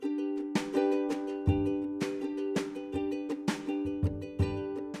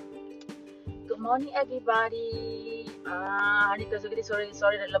morning everybody. Hari tu kita sore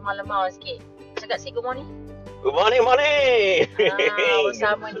dah lemah-lemah sikit. Cakap sikit good morning. Good morning, morning.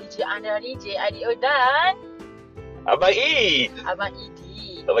 Bersama DJ anda DJ IDO dan Abang E. Abang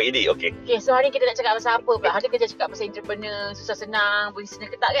Idi. Abang Idi, okey. Okay, so hari ni kita nak cakap pasal apa pula? Hari ni kita cakap pasal entrepreneur, susah senang, boleh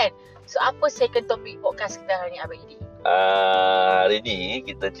senang ketak kan? So apa second topik podcast kita hari ni Abang Idi? Hari ni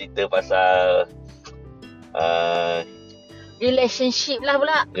kita cerita pasal Relationship lah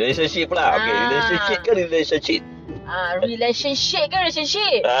pula. relationship pula. Okey, relationship ke relationship? Relationship ke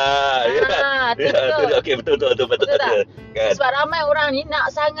relationship? Betul. Okey, betul. tak? Kan? Sebab ramai orang ni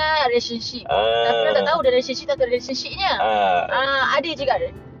nak sangat relationship. Tapi orang tak tahu dia relationship tak ada relationshipnya. Ada juga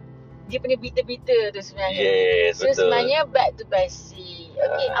dia punya bita-bita tu sebenarnya. Yes, So betul. sebenarnya back to basic.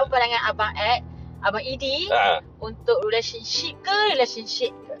 Okey, apa pandangan Abang Ed, Abang Idi untuk relationship ke relationship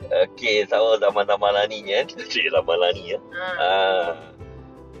ke? Okey, sama zaman-zaman lani kan. Zaman lani ya.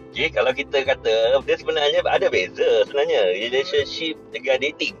 Okey, kalau kita kata dia sebenarnya ada beza sebenarnya relationship dengan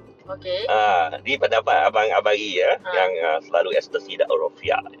dating. Okey. Ni pendapat Abang E ya, yang selalu ekstasi dan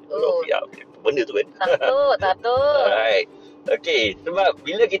Orofia. Okay. Benda tu kan. Tatuk. Alright. Okey, sebab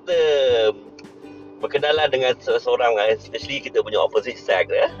bila kita berkenalan dengan seseorang, especially kita punya opposite sex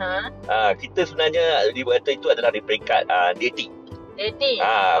ya. Kita sebenarnya dikata itu adalah di peringkat dating. Dating.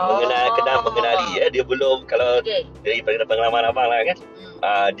 Mengenali ya. Dia belum, kalau dari pengalaman abang lah kan.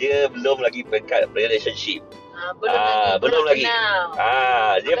 Dia belum lagi peringkat relationship. Belum lagi.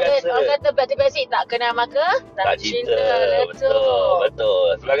 Dia biasa orang kata back to basic, tak kenal maka tak cinta.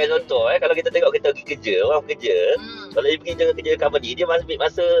 Betul. Sebagai contoh kalau kita tengok kita pergi kerja, orang kerja, kalau dia pergi kerja company, dia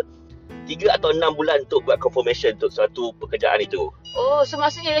masa 3 atau 6 bulan untuk buat confirmation untuk suatu pekerjaan itu. Oh, so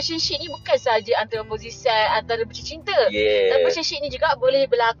maksudnya relationship ni bukan saja antara opposite sex, antara bercinta. Yes. Tapi relationship ni juga boleh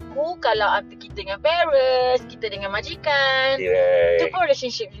berlaku kalau antara kita dengan parents, kita dengan majikan. Itu pun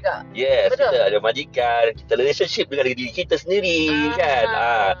relationship juga. Yes, betul? Kita ada majikan, kita relationship dengan diri kita sendiri kan.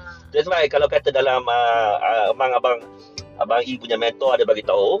 That's why kalau kata dalam Abang E punya mentor ada bagi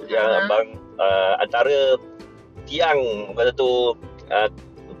tahu yang abang antara tiang kata tu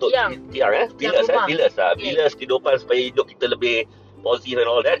untuk pillars kehidupan supaya hidup kita lebih positif and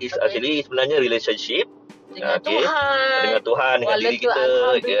all that is actually sebenarnya relationship dengan Tuhan, dengan diri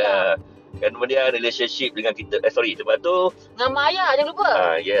kita. Kemudian relationship dengan kita lepas tu dengan Maya jangan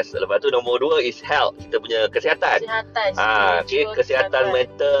lupa. Yes, lepas tu nombor 2 is health, kita punya kesihatan. Kesihatan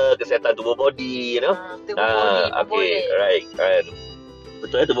mental, kesihatan tubuh body, you know. Tubuh body. Right.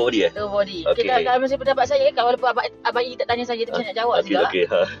 Betul tubuh body Tubuh body. Kita kalau mesti pendapat saya, kalau walaupun abang I tak tanya saya tapi saya nak jawab juga.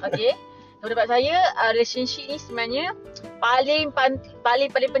 Okey. Pendapat saya, relationship ni sebenarnya paling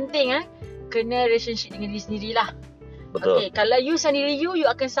penting kena relationship dengan diri sendirilah. Betul. Okey, kalau you sendiri you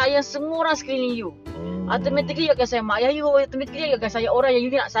akan sayang semua orang sekeliling you. Automatically you akan sayang mak ayah you, automatically you akan sayang orang yang you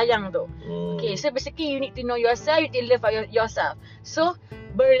nak sayang tu. Okay, so basically you need to know yourself, you need to love yourself. So,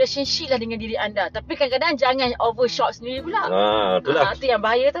 berrelationship lah dengan diri anda. Tapi kadang-kadang jangan overshot sendiri pula. Itulah. Itu yang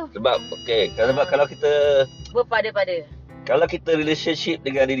bahaya tu. Sebab, kalau kita berpada-pada. Kalau kita relationship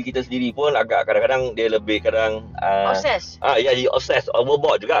dengan diri kita sendiri pun agak kadang-kadang dia lebih obses. Dia obses,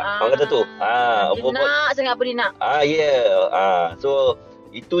 overboard juga. Orang kata tu. Dia nak sangat apa dia nak. So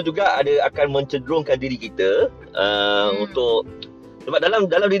itu juga akan mencenderungkan diri kita untuk, sebab dalam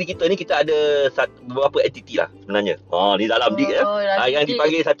diri kita ni kita ada beberapa entiti lah sebenarnya. Di dalam yang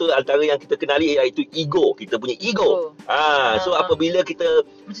dipanggil satu antara yang kita kenali iaitu ego. Kita punya ego. So apabila kita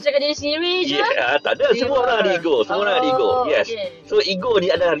macam cakap diri sendiri je. Tak ada, semua orang ada ego. Yes. So ego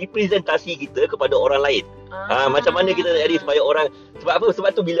ni adalah representasi kita kepada orang lain. Macam mana kita nak jadi supaya orang, sebab apa? Sebab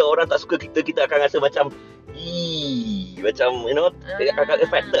tu bila orang tak suka kita akan rasa macam akan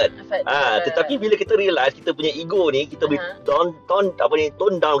affected. Tetapi bila kita realise kita punya ego ni, kita boleh tone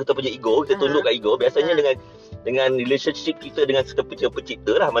down kita punya ego, kita tundukkan ego. Biasanya dengan relationship kita dengan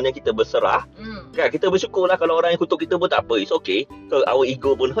pencipta lah, mana kita berserah. Kan, kita bersyukur lah kalau orang yang kutuk kita pun tak apa, it's okay. So our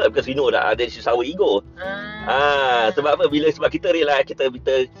ego pun hurt because we know that this is our ego. Sebab apa? Sebab kita realise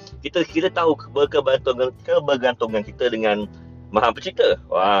kita tahu kebergantungan kita dengan Maha Pencipta.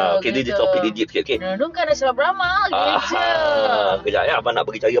 Dia topik dia deep sikit. Renung kan ada sebab beramal gitu. Kejap abang nak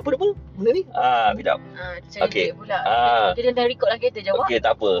pergi cari apa nama benda ni? Kejap. Cari pula. Kita dah record lah kita jawab.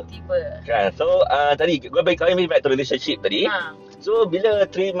 Tak apa. Tiba. Kan. So tadi kami back to relationship tadi. So bila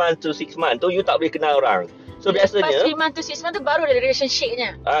 3 months to 6 months tu you tak boleh kenal orang. So biasanya 3 months to 6 months tu baru ada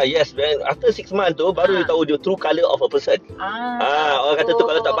relationshipnya. Yes, after 6 months tu baru you tahu the true colour of a person. Orang kata tu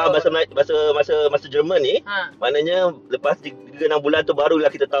kalau tak faham bahasa Jerman ni, maknanya lepas 3-6 bulan tu barulah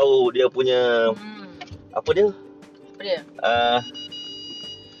kita tahu dia punya apa dia?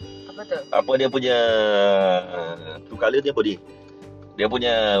 Apa dia punya true colour dia apa dia? dia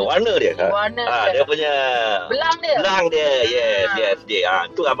punya warna dia. Warna dia punya belang dia. Yes.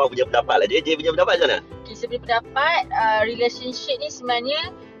 Tu abang punya pendapat lah. Dia punya pendapat macam mana? Okay, saya punya pendapat relationship ni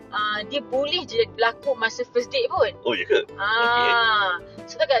sebenarnya dia boleh je berlaku masa first date pun. Oh, ya ke? Okay.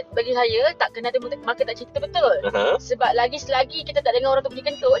 So bagi saya tak kena ada maka tak cerita betul. Sebab selagi kita tak dengar orang tu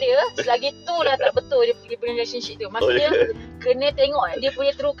punya kentut dia, selagi tu lah tak betul dia punya relationship tu. Maksudnya kena tengok dia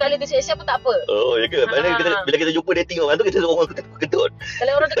punya true colour tu siap-siap pun tak apa. Oh, ya ke? Maknanya bila kita jumpa dating orang tu, kita suruh orang kentut.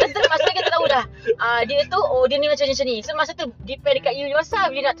 Kalau orang tu kentut, maksudnya kita tahu dah dia tu, dia ni macam ni. So masa tu depend dekat you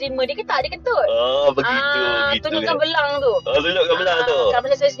yourself, dia nak terima dia ke tak, dia kentut. Begitu. Tunjukkan belang tu. Tunjukkan belang tu. Kalau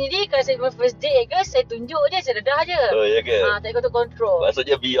saya sendiri, kalau saya first date ke, saya tunjuk je, saya redah je. Oh, ya ke? Tak ikut control.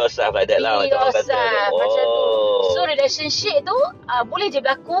 Maksudnya be yourself like that lah. Be yourself macam tu. So relationship tu boleh je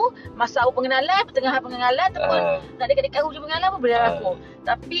berlaku masa awal pengenalan, pertengahan pengenalan ataupun nak dekat-dekat hujung pengenalan pun boleh berlaku.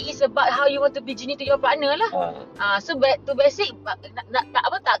 Tapi it's about how you want to be genuine to your partner lah. So back to basic,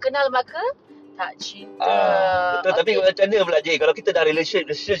 tak kenal maka tak cinta. Betul. Tapi macam mana pula Jay, kalau kita dah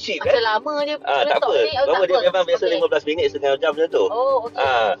relationship macam lama je tak apa. Lama dia memang biasa 15 minit, setengah jam macam tu. Oh,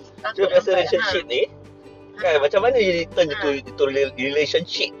 okey. So biasa relationship ni kan macam mana dia turn itu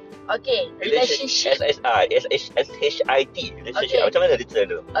relationship? Okay, relationship. SHIT. Relationship. Macam mana dia turn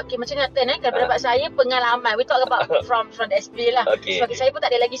tu? Okay, macam mana nak turn kalau pendapat saya, pengalaman. We talk about from the experience lah. Sebab saya pun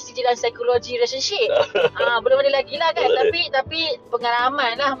tak ada lagi sijilan psikologi relationship. Belum ada lagi lah kan. Tapi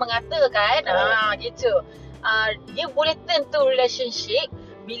pengalaman lah mengatakan gitu. Dia boleh turn to relationship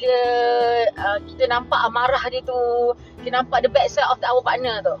bila kita nampak amarah dia tu, kita nampak the bad side of our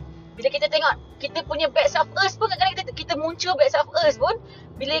partner tu. Bila kita tengok kita punya bad side of us pun, kadang-kadang kita muncul bad side of us pun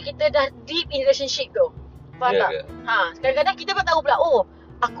bila kita dah deep in relationship tu. Faham tak? Kadang-kadang kita pun tahu pula,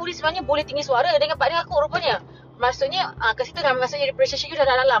 aku ni sebenarnya boleh tinggi suara dengan partner aku rupanya. Maksudnya kat situ dah, maksudnya relationship tu dah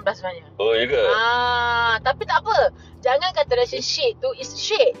dalam dah sebenarnya. Oh, ya ke? Tapi tak apa. Jangan kata relationship tu is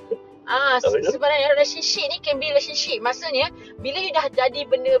shit. Sebenarnya relationship ni can be relationship. Maksudnya bila you dah jadi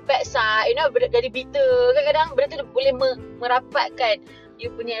benda bad side, jadi bitter, kadang-kadang benda tu boleh merapatkan you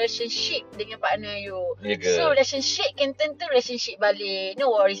punya relationship dengan partner you. So relationship can turn to relationship balik.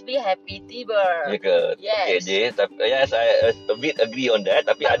 No worries, be happy, Tiber. Ya ke? Yes. Okay, Jay. Yes, I a bit agree on that.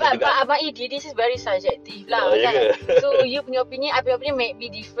 Tapi ada juga. Abang Edi, this is very subjective lah. Ya ke? So you punya opinion, I punya opinion may be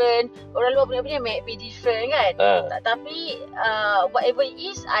different. Orang luar punya opinion may be different kan. Tapi whatever it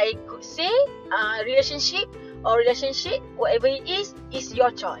is, I could say relationship, whatever it is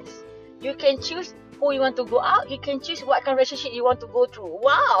your choice. You can choose who you want to go out, you can choose what kind of relationship you want to go through.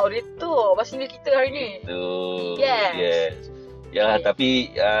 Wow, itu bahasa Inggeris kita hari ni. Yes. Ya, tapi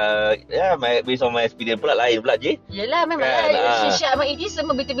based on my experience pula lain pula je. Yelah, memang relationship Abang Edi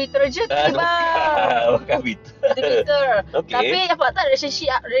semua bitter-bitter je tu bang. Bukan bitter. Bitter. Tapi dapat tak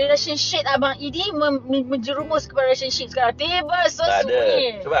relationship Abang Edi menjerumus kepada relationship sekarang. Tiba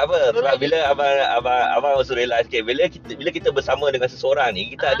sesungguhnya. Sebab apa? Sebab bila abang also realise bila kita bersama dengan seseorang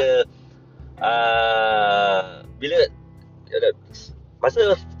ni, kita ada bila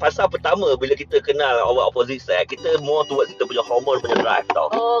masa fasa pertama bila kita kenal our opposite sex, kita more towards kita punya hormone punya drive tau.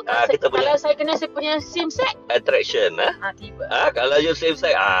 Kalau saya kenal saya punya same sex attraction tiba. Kalau you same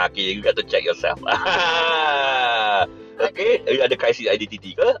sex okay, you got to check yourself. Okay, you ada crisis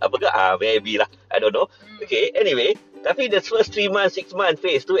identity ke apa ke? Maybe lah, I don't know. Okay, anyway, tapi the first 3 months 6 months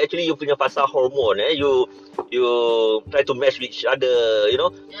phase tu actually you punya fasa hormone you try to match with each other,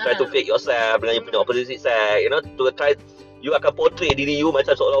 try to fake yourself dengan you punya opposite sex, to try, you akan portray diri you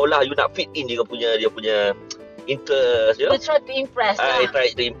macam seolah-olah you nak fit in dia punya interest, you try to impress lah.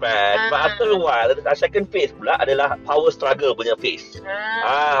 Try to impress. But after a while, second phase pula adalah power struggle punya phase.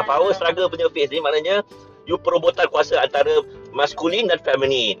 Power struggle punya phase ni maknanya you perebutan kuasa antara maskulin dan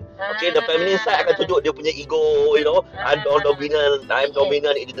feminin. Okay, the feminine side akan tunjuk dia punya ego, I'm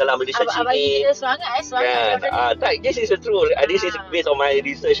dominant in dalam relationship ni. Semangat. This is the truth. This is based on my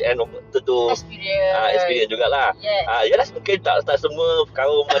research and tentu experience jugalah. Yalah, mungkin tak semua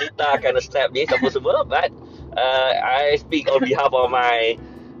kaum wanita akan accept ni semua, but I speak on behalf of my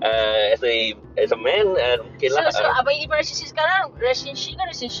as a man, mungkin lah. So abang ini relationship sekarang, relationship.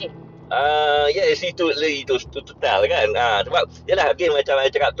 Itu tell kan. Sebab yalah, again macam saya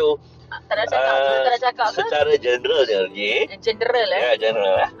cakap tu, tak nak cakap ke? Secara general je. General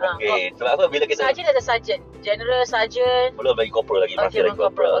general lah. Okay. Sebab apa bila kita Sarjan ada sarjan. General sarjan. Belum lagi corporal lagi. Masih lagi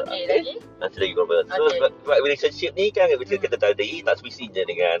corporal. Okay, lagi? Masih lagi corporal. So sebab relationship ni kan kita tadi tak semestinya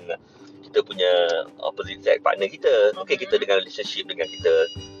dengan kita punya opposite sex partner kita. Mungkin kita dengan relationship dengan kita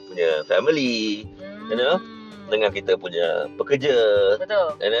punya family. Dengan kita punya pekerja.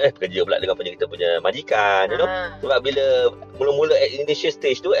 Betul. Pekerja pula dengan kita punya majikan, Sebab bila mula-mula at initial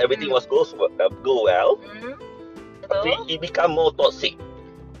stage tu everything was go well. Tapi it become more toxic.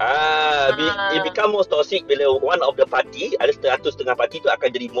 It become more toxic bila one of the party, ada setengah party tu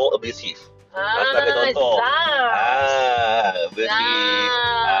akan jadi more abusive. Sebagai contoh. Abusive.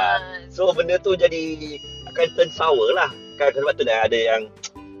 So benda tu jadi akan turn sour lah. Kan sebab tu dah ada yang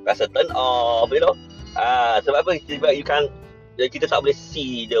rasa turn off, you know. Sebab apa? Sebab kita tak boleh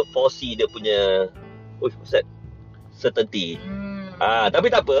foresee dia punya certainty. Tapi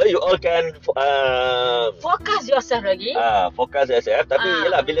tak apa, you all can focus yourself lagi. Focus yourself. Tapi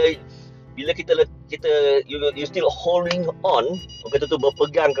yelah, bila kita you still holding on, orang kata tu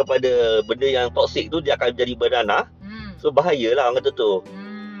berpegang kepada benda yang toxic tu, dia akan jadi bernanah. So bahayalah orang kata tu.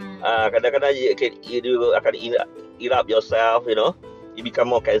 Kadang-kadang you akan erupt yourself, you know. You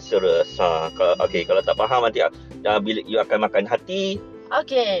become more cancerous. Kalau tak faham nanti bila you akan makan hati.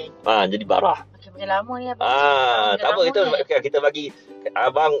 Jadi barah. Macam lama ni tak apa, kita bagi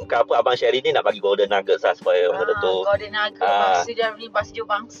abang Sherry ni nak bagi golden nuggets lah supaya orang kata tu. Golden nugget bahasa dia ni bahasa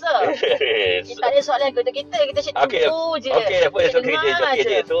bangsa. Kita ada soalan kita cik tunggu je. Apa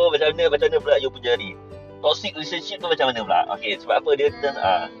je. So macam mana pula you punya ni toxic relationship tu macam mana pula? Sebab apa dia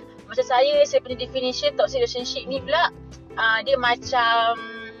macam saya punya definition toxic relationship ni pula dia macam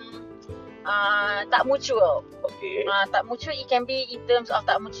tak mutual. Tak mutual, it can be in terms of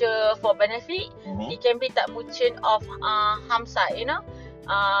tak mutual for benefit. It can be tak mutual of harm side, you know.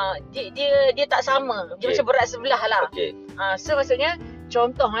 Dia tak sama. Dia macam berat sebelah lah. So maksudnya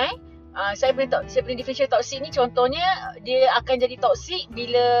contoh saya punya definition toxic ni, contohnya dia akan jadi toxic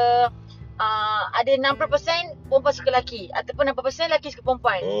bila ada 60% perempuan suka lelaki ataupun 60% lelaki suka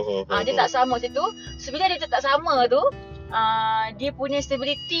perempuan. Dia tak sama situ. So bila dia tak sama tu, dia punya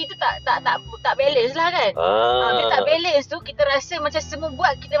stability tu tak balance lah kan. Bila tak balance tu, kita rasa macam semua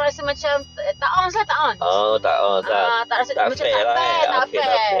buat, kita rasa macam tak on. Tak rasa macam tak fair.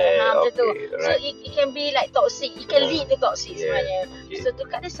 Macam tu. So it can be like toxic. It can lead to toxic sebenarnya. So tu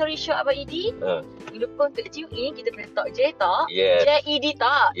kat the story short Abang Edi. Lupa untuk tune in, kita boleh talk J talk. J-E-D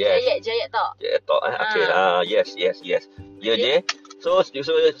talk. Jayat talk. Yes. J. So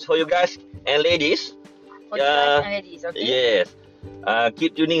for you guys and ladies, yes.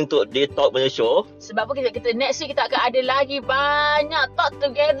 Keep tuning untuk Day Talk punya show. Sebab apa kita next week kita akan ada lagi banyak talk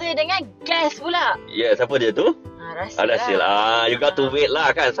together dengan guest pula. Siapa dia tu? Rahsia lah. You got to wait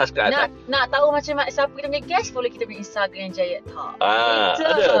lah kan, subscribe. Nak tahu macam siapa kita punya guest, follow kita punya Instagram Jayat Talk.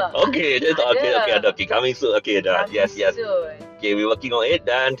 Ada. Jayat Talk. Okay, coming soon. Dah. Yes. Okay, we working on it.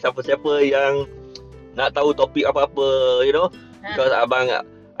 Dan siapa-siapa yang nak tahu topik apa-apa, you know, because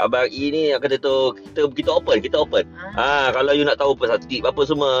Abang ini kata tu kita open. Kalau you nak tahu pasal tip apa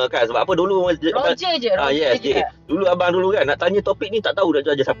semua kan, sebab apa dulu Roger je. Dulu abang kan nak tanya topik ni tak tahu nak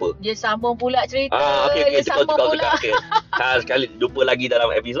tanya siapa. Dia sambung pula cerita. Dia sambung pula. Sekali jumpa lagi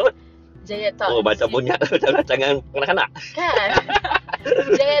dalam episod Jayat Talk. Macam bunyak jangan kanak-kanak. Kan.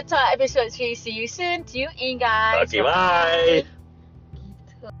 Jayat Talk episode 3. See you soon. Tune in guys. Bye.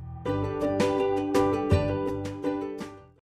 Gitu.